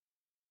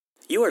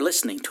You are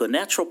listening to a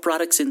Natural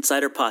Products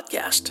Insider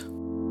podcast.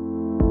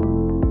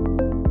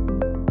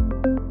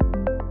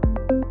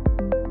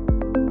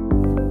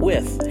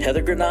 With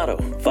Heather Granato,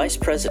 Vice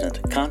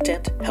President,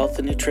 Content, Health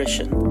and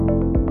Nutrition.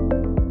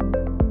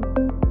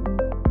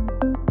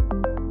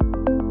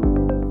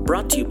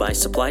 Brought to you by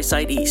Supply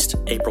Side East,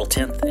 April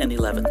 10th and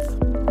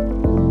 11th.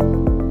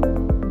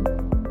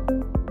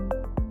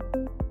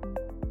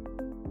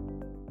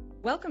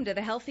 Welcome to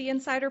the Healthy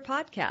Insider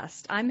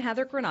Podcast. I'm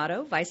Heather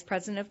Granato, Vice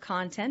President of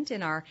Content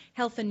in our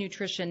Health and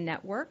Nutrition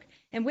Network.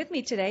 And with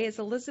me today is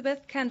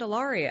Elizabeth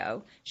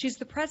Candelario. She's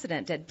the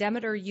President at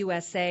Demeter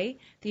USA,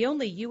 the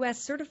only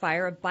U.S.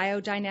 certifier of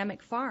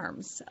biodynamic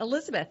farms.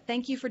 Elizabeth,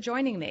 thank you for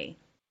joining me.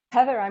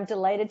 Heather, I'm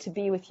delighted to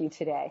be with you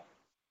today.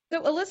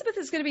 So Elizabeth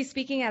is going to be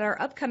speaking at our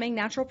upcoming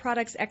Natural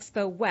Products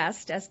Expo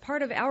West as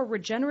part of our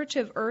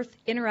Regenerative Earth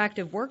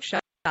Interactive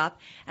Workshop,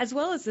 as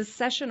well as this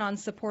session on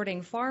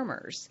supporting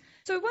farmers.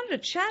 So we wanted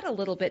to chat a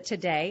little bit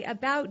today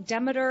about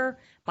Demeter,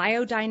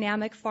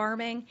 biodynamic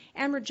farming,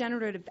 and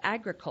regenerative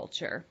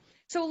agriculture.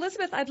 So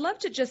Elizabeth, I'd love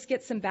to just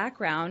get some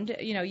background.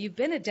 You've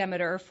been at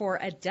Demeter for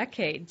a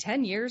decade,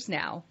 10 years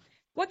now.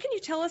 What can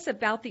you tell us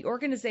about the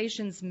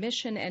organization's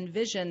mission and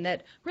vision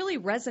that really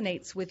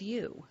resonates with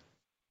you?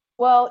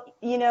 Well,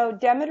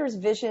 Demeter's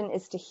vision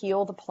is to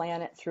heal the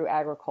planet through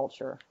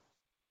agriculture.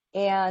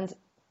 And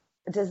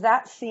does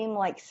that seem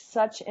like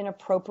such an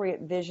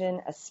appropriate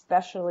vision,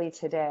 especially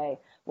today,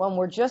 when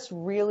we're just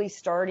really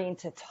starting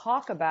to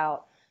talk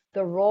about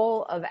the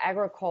role of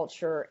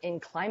agriculture in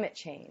climate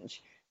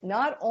change,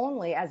 not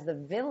only as the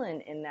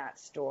villain in that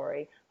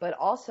story, but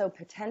also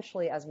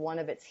potentially as one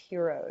of its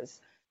heroes?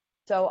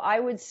 So I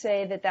would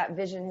say that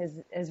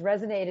vision has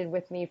resonated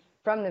with me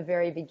from the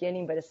very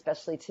beginning, but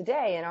especially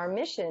today. And our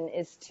mission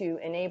is to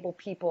enable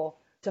people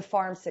to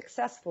farm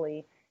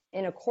successfully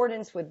in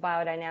accordance with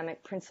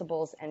biodynamic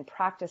principles and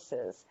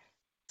practices.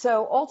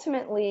 So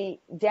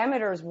ultimately,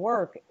 Demeter's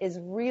work is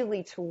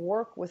really to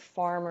work with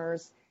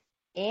farmers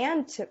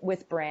and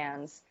with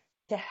brands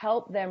to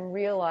help them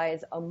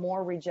realize a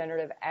more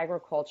regenerative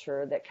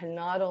agriculture that can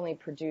not only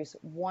produce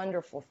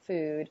wonderful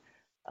food,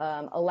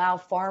 allow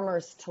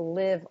farmers to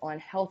live on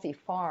healthy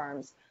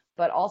farms,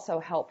 but also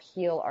help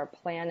heal our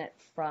planet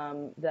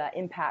from the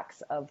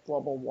impacts of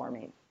global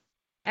warming.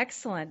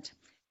 Excellent.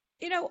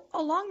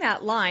 Along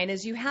that line,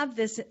 as you have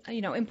this,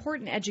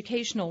 important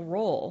educational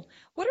role,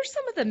 what are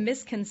some of the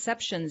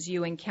misconceptions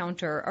you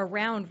encounter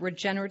around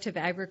regenerative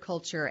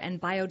agriculture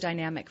and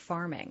biodynamic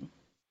farming?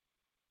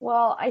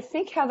 Well, I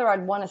think, Heather,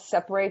 I'd want to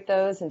separate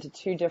those into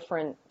two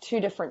different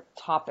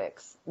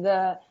topics.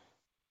 The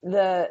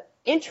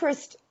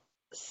interest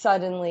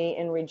suddenly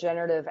in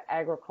regenerative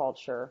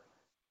agriculture,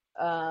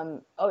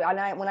 when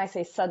I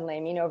say suddenly, I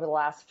mean over the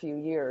last few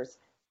years,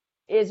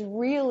 is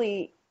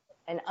really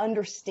an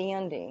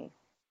understanding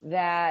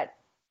that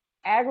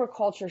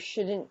agriculture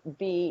shouldn't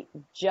be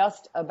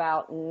just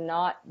about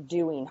not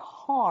doing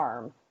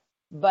harm,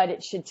 but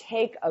it should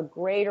take a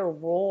greater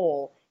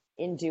role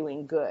in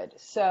doing good.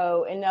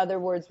 So in other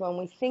words, when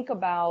we think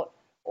about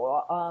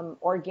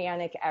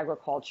organic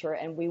agriculture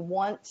and we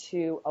want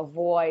to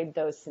avoid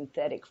those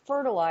synthetic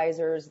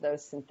fertilizers,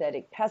 those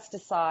synthetic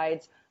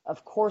pesticides,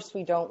 of course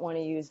we don't want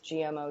to use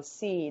GMO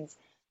seeds,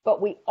 but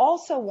we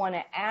also want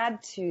to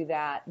add to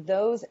that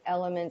those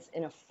elements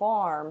in a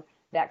farm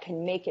that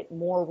can make it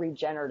more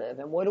regenerative.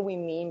 And what do we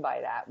mean by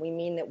that? We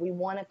mean that we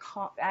want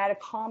to add a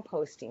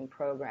composting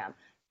program,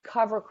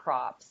 cover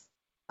crops.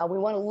 We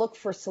want to look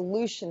for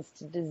solutions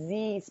to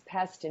disease,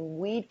 pest, and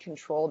weed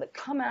control that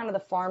come out of the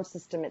farm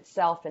system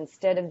itself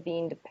instead of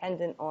being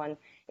dependent on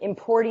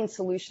importing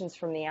solutions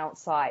from the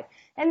outside.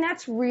 And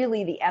that's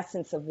really the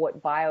essence of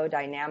what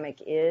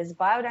biodynamic is.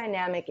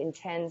 Biodynamic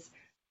intends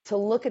to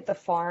look at the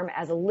farm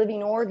as a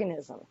living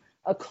organism,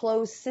 a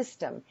closed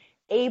system,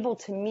 able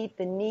to meet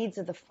the needs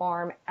of the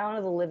farm out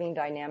of the living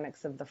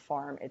dynamics of the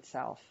farm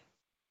itself.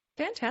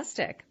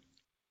 Fantastic.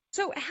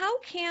 So how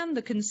can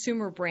the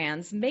consumer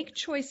brands make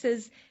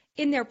choices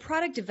in their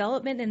product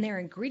development and their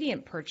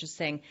ingredient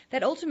purchasing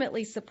that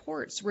ultimately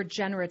supports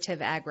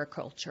regenerative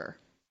agriculture?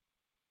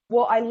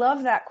 Well, I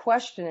love that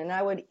question, and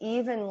I would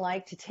even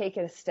like to take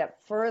it a step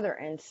further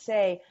and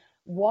say,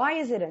 why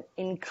is it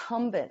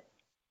incumbent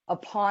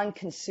upon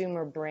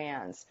consumer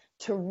brands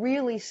to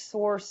really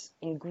source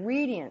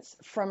ingredients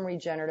from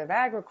regenerative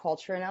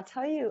agriculture? And I'll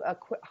tell you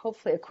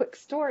hopefully a quick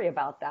story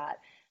about that.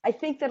 I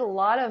think that a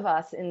lot of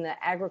us in the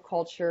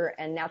agriculture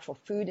and natural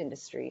food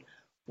industry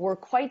were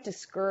quite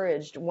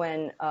discouraged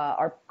when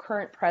our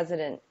current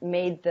president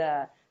made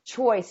the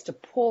choice to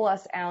pull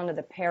us out of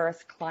the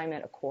Paris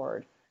Climate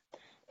Accord.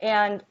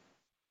 And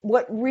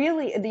what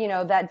really,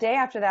 that day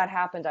after that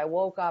happened, I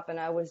woke up and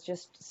I was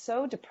just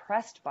so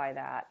depressed by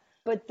that.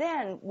 But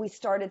then we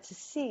started to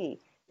see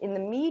in the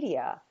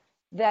media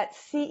that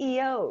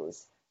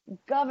CEOs,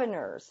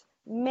 governors,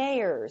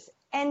 mayors,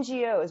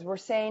 NGOs were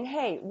saying,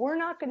 hey, we're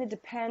not going to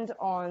depend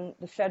on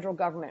the federal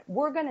government.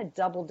 We're going to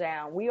double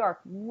down. We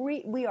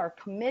are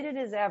committed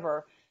as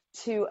ever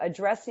to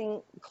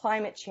addressing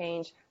climate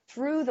change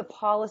through the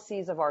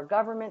policies of our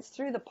governments,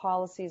 through the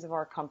policies of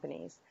our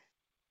companies.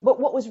 But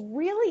what was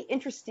really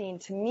interesting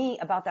to me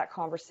about that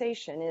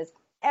conversation is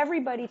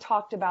everybody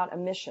talked about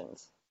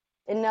emissions.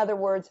 In other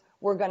words,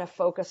 we're going to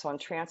focus on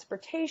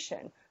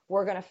transportation.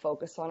 We're going to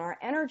focus on our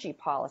energy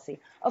policy.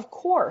 Of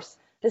course,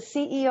 the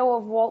CEO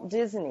of Walt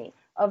Disney,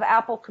 of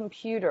Apple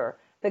Computer,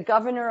 the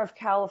governor of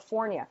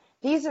California,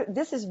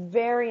 this is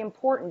very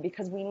important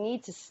because we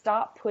need to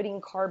stop putting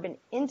carbon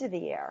into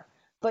the air.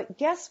 But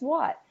guess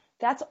what?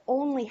 That's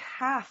only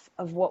half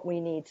of what we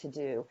need to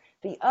do.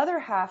 The other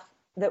half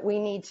that we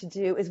need to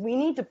do is we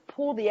need to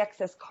pull the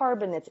excess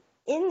carbon that's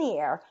in the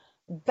air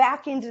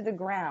back into the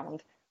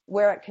ground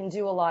where it can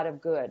do a lot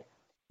of good.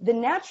 The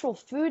natural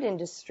food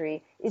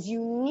industry is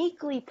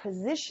uniquely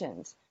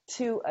positioned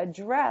to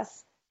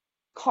address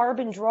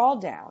carbon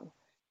drawdown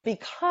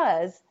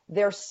because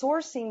they're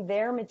sourcing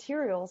their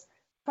materials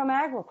from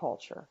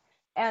agriculture.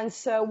 And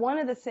so one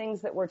of the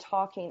things that we're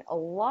talking a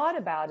lot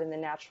about in the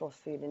natural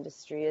food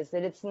industry is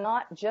that it's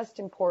not just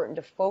important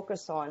to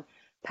focus on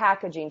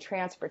packaging,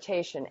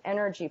 transportation,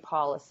 energy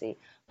policy,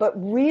 but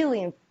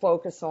really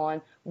focus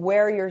on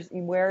where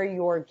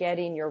you're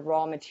getting your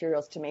raw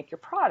materials to make your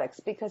products.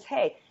 Because,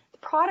 hey, the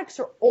products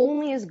are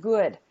only as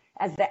good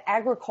as the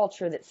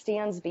agriculture that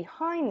stands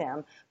behind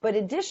them. But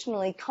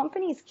additionally,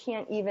 companies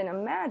can't even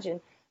imagine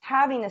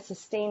having a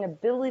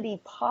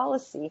sustainability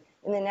policy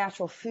in the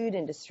natural food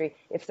industry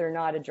if they're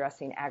not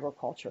addressing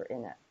agriculture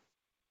in it.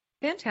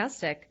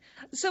 Fantastic.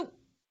 So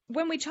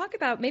when we talk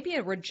about maybe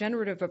a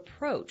regenerative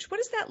approach, what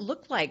does that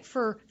look like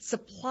for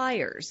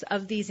suppliers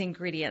of these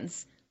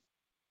ingredients?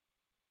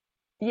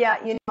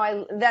 Yeah,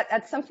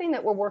 that's something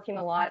that we're working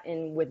a lot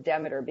in with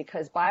Demeter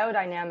because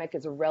biodynamic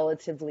is a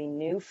relatively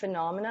new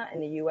phenomena in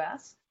the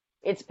U.S.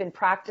 It's been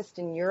practiced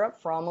in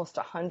Europe for almost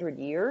 100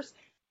 years.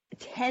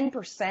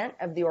 10%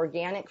 of the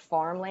organic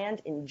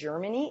farmland in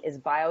Germany is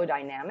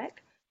biodynamic,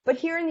 but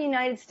here in the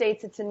United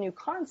States, it's a new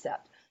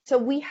concept. So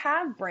we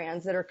have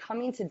brands that are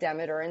coming to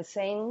Demeter and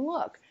saying,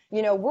 look,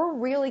 we're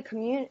really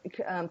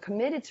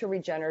committed to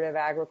regenerative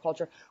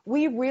agriculture.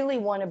 We really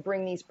want to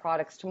bring these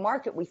products to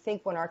market. We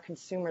think when our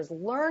consumers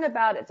learn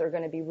about it, they're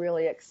going to be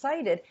really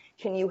excited.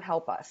 Can you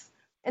help us?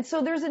 And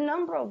so there's a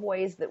number of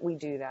ways that we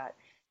do that.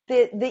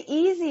 The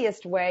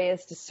easiest way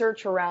is to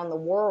search around the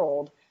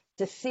world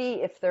to see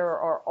if there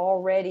are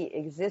already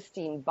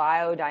existing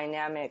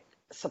biodynamic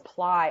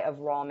supply of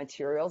raw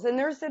materials. And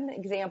there's some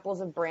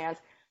examples of brands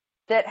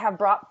that have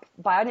brought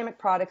biodynamic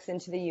products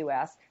into the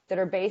U.S. that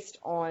are based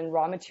on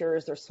raw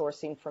materials they're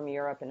sourcing from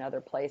Europe and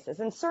other places.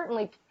 And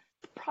certainly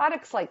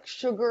products like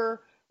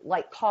sugar,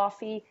 like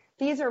coffee,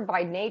 these are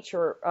by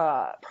nature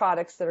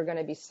products that are going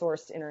to be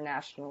sourced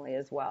internationally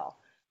as well.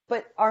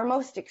 But our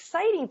most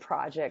exciting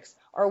projects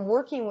are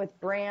working with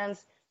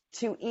brands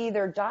to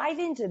either dive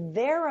into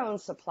their own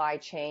supply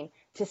chain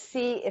to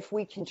see if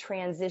we can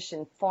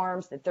transition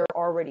farms that they're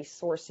already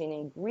sourcing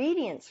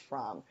ingredients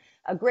from.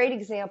 A great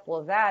example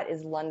of that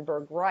is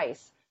Lundberg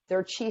Rice.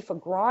 Their chief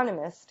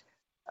agronomist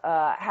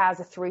has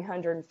a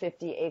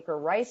 350-acre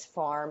rice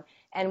farm,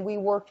 and we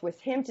worked with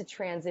him to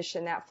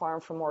transition that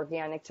farm from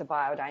organic to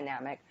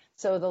biodynamic.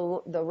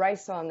 So the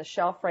rice on the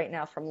shelf right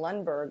now from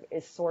Lundberg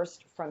is sourced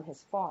from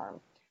his farm.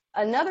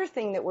 Another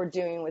thing that we're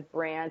doing with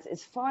brands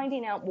is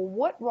finding out, well,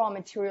 what raw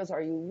materials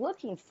are you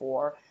looking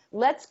for?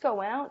 Let's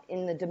go out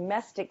in the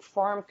domestic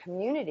farm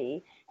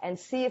community and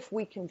see if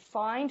we can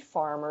find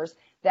farmers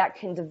that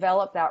can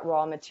develop that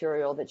raw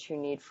material that you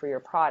need for your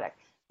product.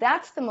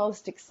 That's the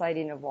most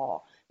exciting of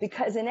all,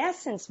 because in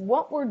essence,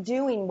 what we're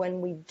doing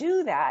when we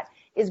do that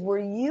is we're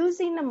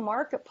using the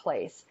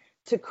marketplace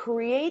to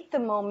create the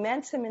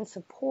momentum and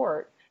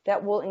support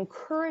that will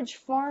encourage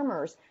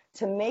farmers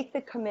to make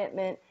the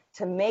commitment,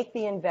 to make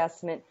the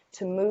investment,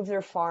 to move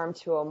their farm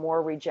to a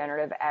more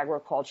regenerative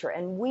agriculture.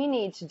 And we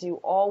need to do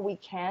all we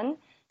can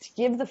to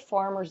give the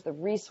farmers the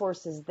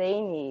resources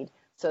they need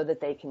so that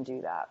they can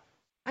do that.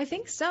 I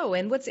think so.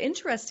 And what's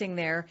interesting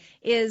there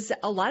is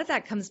a lot of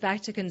that comes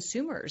back to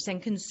consumers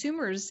and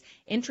consumers'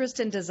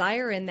 interest and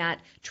desire in that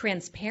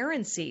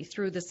transparency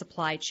through the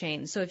supply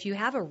chain. So if you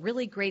have a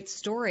really great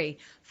story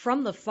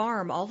from the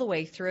farm all the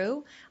way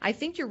through, I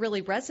think you're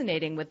really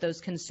resonating with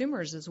those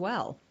consumers as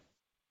well.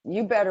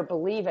 You better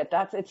believe it.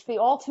 It's the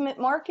ultimate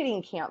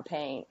marketing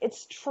campaign.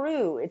 It's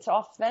true. It's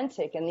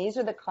authentic. And these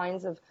are the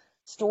kinds of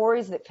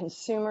stories that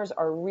consumers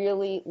are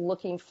really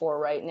looking for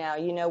right now.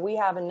 We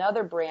have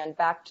another brand,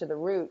 Back to the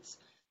Roots,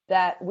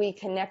 that we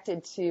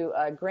connected to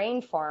a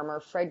grain farmer,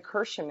 Fred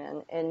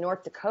Kirschman, in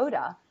North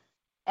Dakota.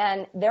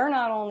 And they're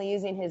not only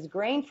using his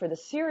grain for the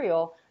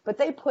cereal, but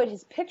they put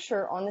his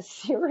picture on the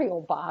cereal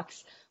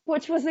box,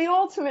 which was the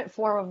ultimate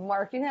form of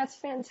marketing. That's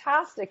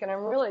fantastic. And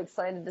I'm really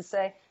excited to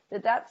say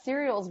that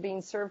cereal is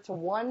being served to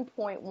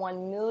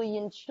 1.1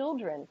 million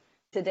children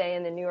today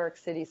in the New York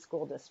City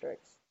school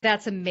districts.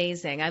 That's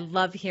amazing. I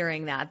love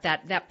hearing that.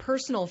 That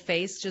personal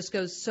face just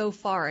goes so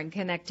far in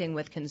connecting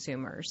with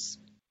consumers.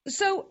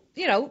 So,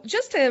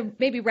 just to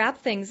maybe wrap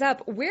things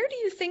up, where do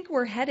you think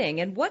we're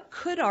heading and what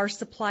could our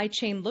supply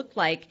chain look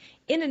like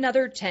in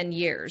another 10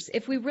 years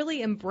if we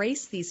really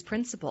embrace these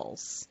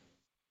principles?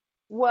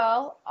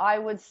 Well, I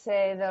would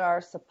say that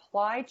our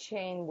supply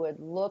chain would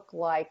look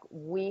like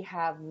we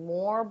have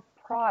more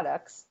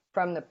products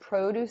from the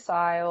produce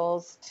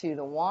aisles to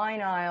the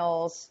wine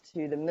aisles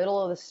to the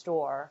middle of the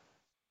store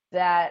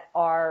that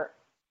are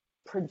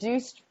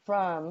produced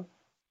from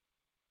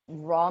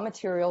raw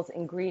materials,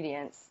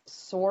 ingredients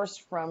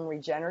sourced from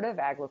regenerative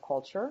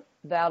agriculture.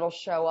 That'll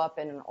show up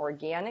in an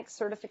organic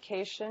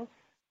certification.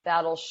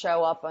 That'll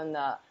show up on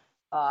the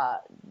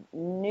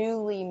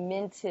newly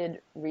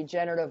minted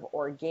regenerative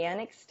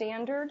organic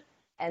standard,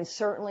 and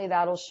certainly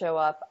that'll show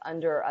up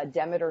under a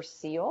Demeter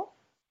seal.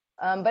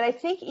 But I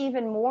think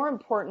even more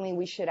importantly,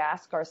 we should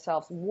ask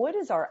ourselves, what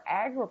is our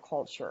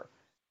agriculture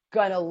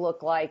going to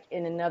look like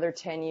in another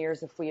 10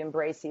 years if we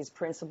embrace these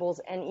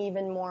principles? And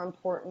even more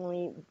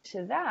importantly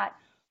to that,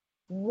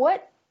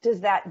 what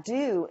does that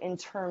do in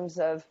terms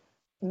of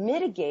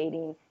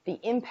mitigating the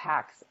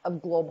impacts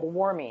of global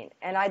warming?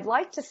 And I'd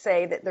like to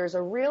say that there's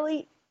a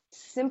really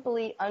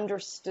simply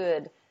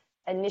understood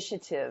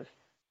initiative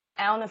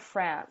out of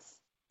France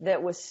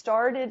that was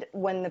started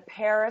when the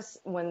Paris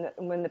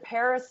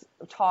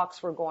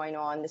talks were going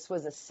on. This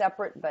was a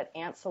separate but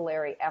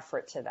ancillary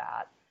effort to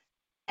that.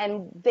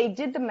 And they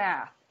did the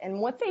math,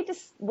 and what they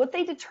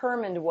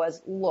determined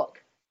was,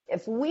 look,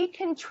 if we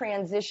can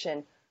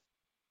transition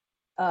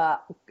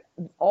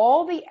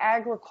all the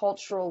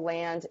agricultural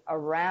land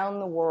around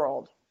the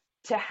world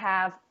to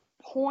have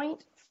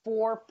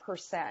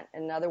 0.4%,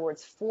 in other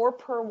words, 4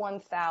 per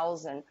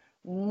 1,000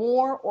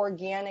 more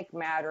organic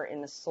matter in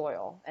the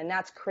soil, and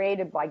that's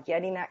created by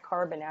getting that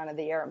carbon out of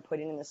the air and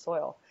putting it in the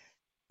soil,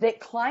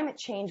 that climate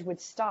change would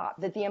stop,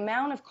 that the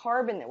amount of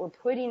carbon that we're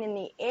putting in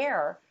the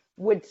air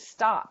would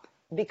stop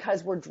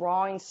because we're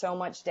drawing so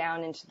much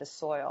down into the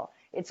soil.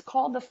 It's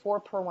called the 4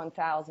 per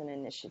 1,000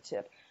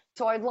 initiative.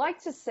 So I'd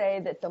like to say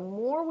that the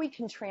more we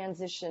can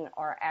transition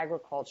our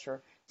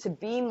agriculture to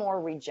be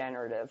more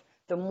regenerative,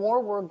 the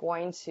more we're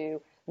going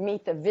to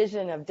meet the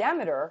vision of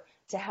Demeter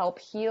to help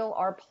heal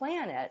our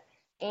planet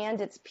and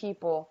its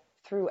people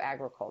through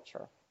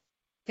agriculture.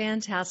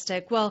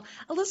 Fantastic. Well,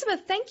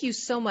 Elizabeth, thank you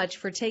so much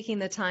for taking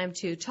the time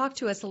to talk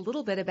to us a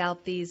little bit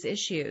about these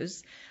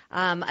issues.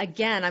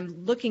 Again,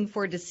 I'm looking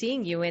forward to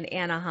seeing you in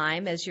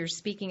Anaheim as you're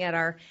speaking at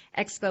our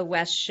Expo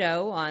West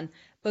show on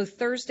both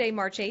Thursday,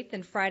 March 8th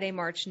and Friday,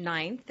 March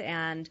 9th.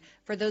 And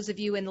for those of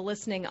you in the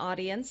listening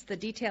audience, the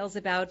details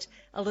about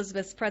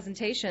Elizabeth's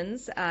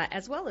presentations,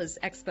 as well as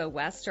Expo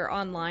West, are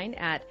online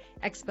at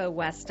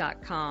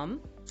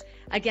expowest.com.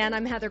 Again,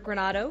 I'm Heather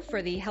Granato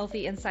for the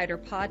Healthy Insider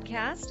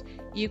podcast.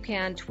 You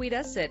can tweet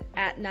us at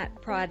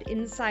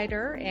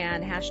 @NatProdInsider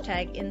and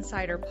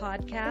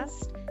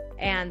 #InsiderPodcast.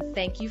 And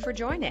thank you for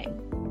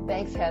joining.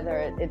 Thanks,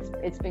 Heather.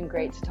 It's been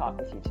great to talk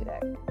with you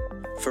today.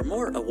 For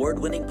more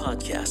award-winning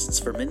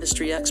podcasts from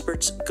industry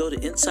experts, go to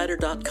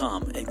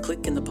insider.com and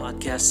click in the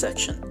podcast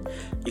section.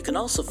 You can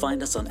also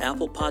find us on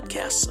Apple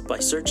Podcasts by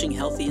searching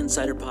Healthy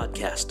Insider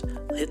Podcast.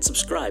 Hit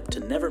subscribe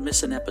to never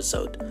miss an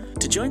episode.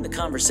 To join the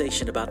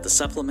conversation about the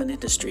supplement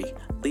industry,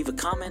 leave a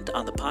comment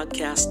on the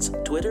podcast's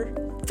Twitter,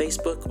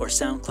 Facebook, or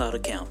SoundCloud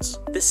accounts.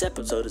 This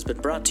episode has been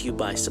brought to you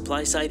by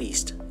Supply Side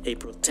East,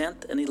 April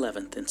 10th and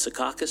 11th in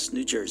Secaucus,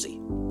 New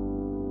Jersey.